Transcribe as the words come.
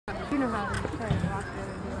know how to try to walk there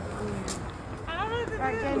and do it. I don't know what to do.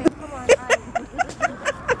 Right, Jamie, come on.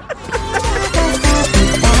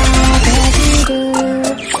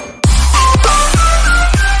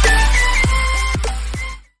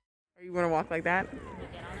 Are you gonna walk like that?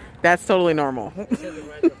 That's totally normal.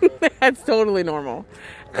 That's totally normal.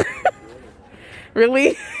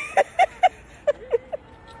 Really?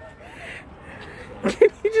 Can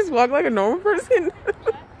you just walk like a normal person?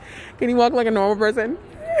 Can you walk like a normal person?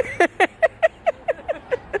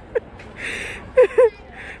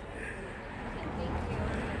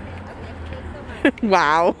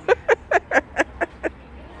 Wow.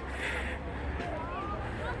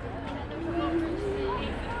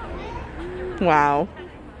 Wow.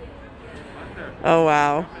 Oh,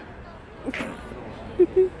 wow.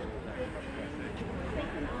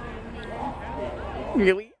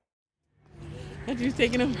 Really? That you're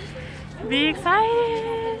taking them? Be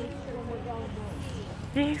excited.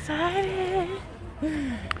 Be excited.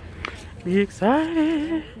 Be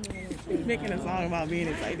excited. He's making a song about being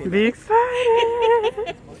excited. Be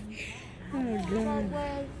excited. Oh,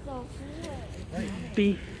 God.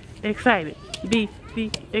 Be excited. Be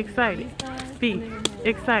excited. Be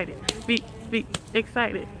excited. Be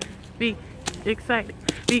excited. Be excited.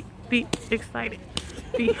 Be excited.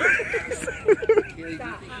 Be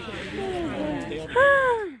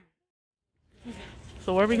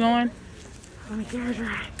So where are we going? On a carriage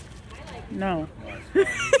ride. No.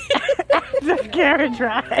 The carriage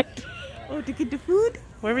ride. Oh, to get the food?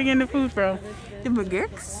 Where are we getting the food from? The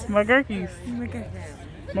McGurks? McGurkies.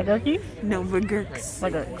 McGurkies? No, McGurks.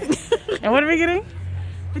 McGurks. And what are we getting?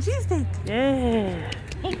 A cheesesteak. Yeah.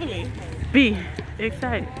 Hopefully. Be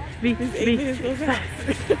excited. Be excited.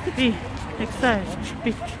 Be excited.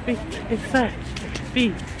 Be excited.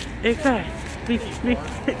 Be excited. Be excited.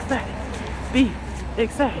 Be excited. Be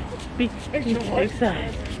excited. Be excited.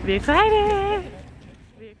 Be excited.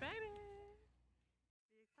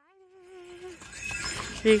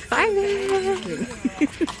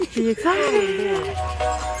 Be excited.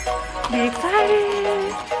 Be excited.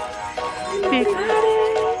 Be excited.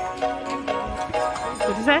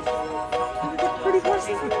 What'd you say? Pretty horses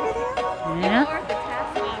in the video? Yeah.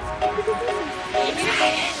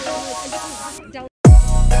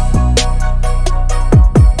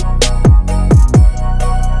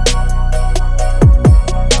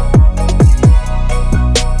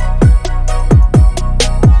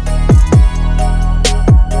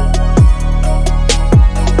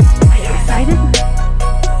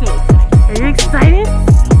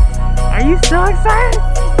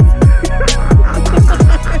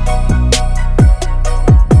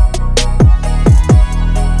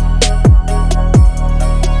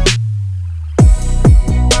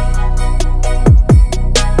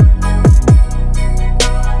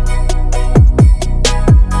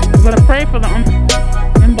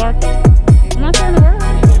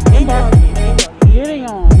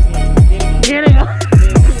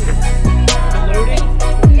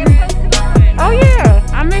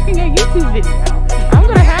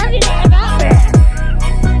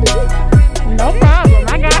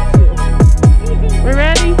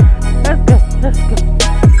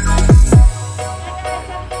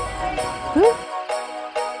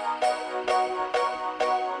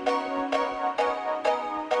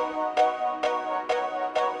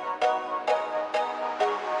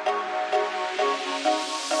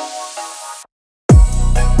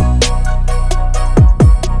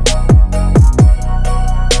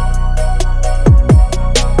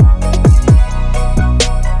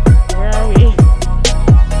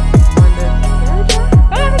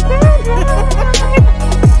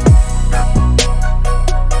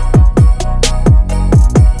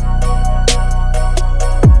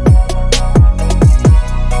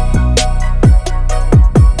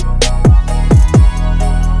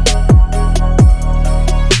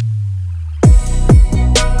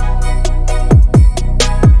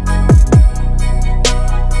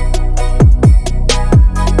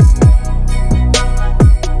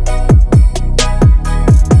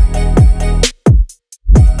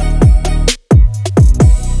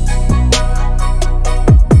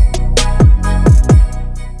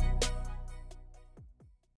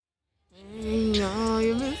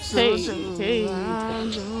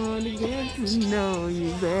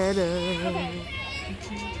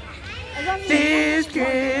 This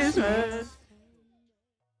Christmas.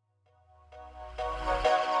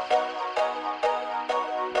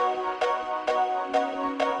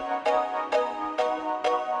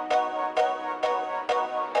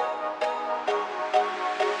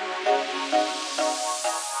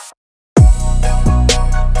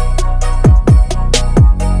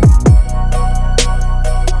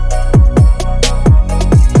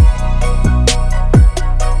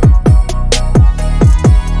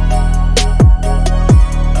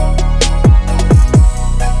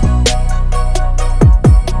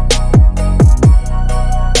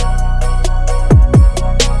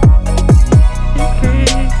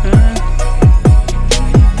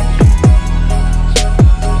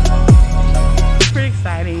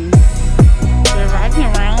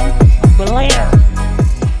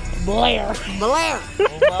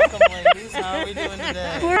 Well, welcome, ladies. How are we doing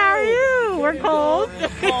today? How are you? We're cold.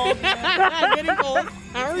 Cold, yeah. Getting cold.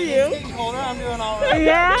 How are It's you? getting colder. I'm doing all right.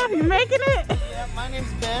 Yeah, you making it? Yeah, my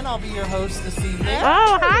name's Ben. I'll be your host this evening.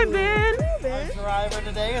 Oh, hi, Ben. Our driver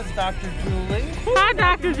today is Dr. Julie. Hi,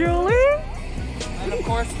 Dr. Julie. And, of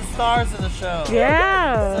course, the stars of the show.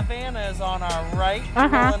 Yeah. Savannah is on our right,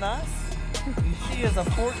 pulling us. She is a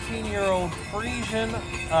 14-year-old Frisian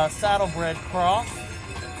saddlebred cross.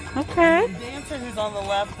 Okay. The dancer who's on the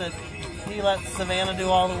left, that he lets Savannah do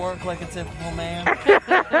all the work like a typical man.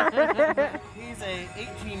 He's a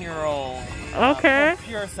 18-year-old Okay.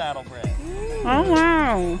 pure saddlebred. Oh,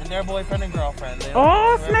 wow. And their boyfriend and girlfriend. They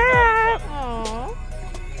Oh, don't wear snap. Aww.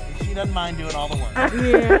 and she doesn't mind doing all the work.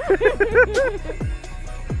 Yeah.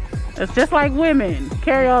 It's just like women.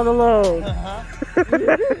 Carry all the load.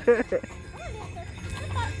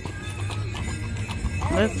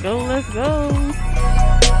 Let's go, let's go.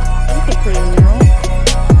 That's a pretty mural.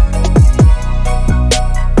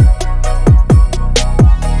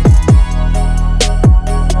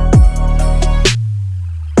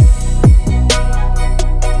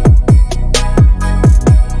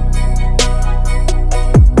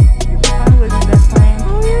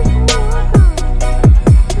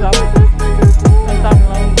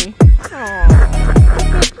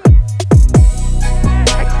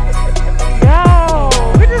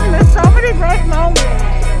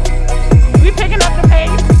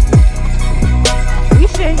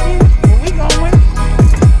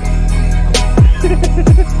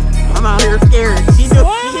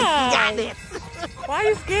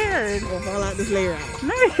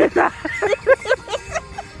 No, you're not.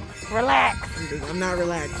 Relax. I'm not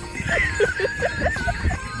relaxed.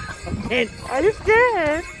 Are you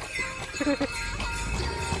scared?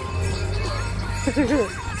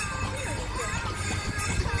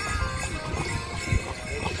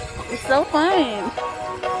 It's so fun.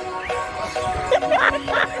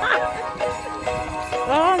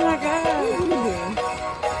 Oh my God.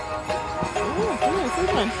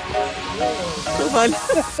 Too fun.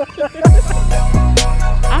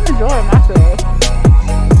 I'm enjoying myself.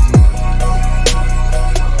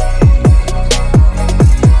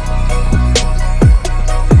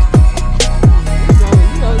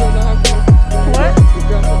 What?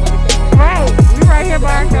 Right. We right here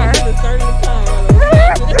by our car.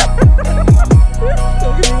 So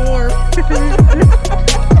getting warm.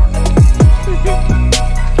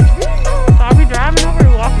 Are we driving over or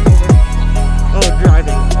walking over? Oh,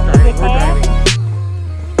 driving. We're driving.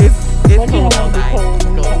 It's cold outside.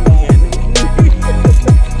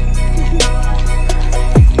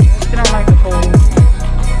 You don't like the cold.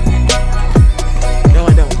 No,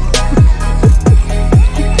 I don't.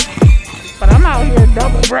 But I'm out here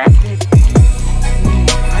double-breasted.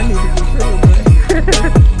 I need to be triple breasted.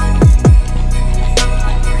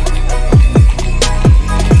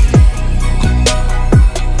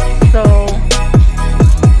 So,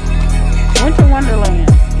 Winter Wonderland.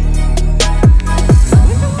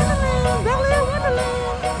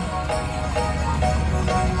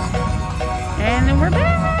 And then we're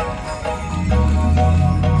back.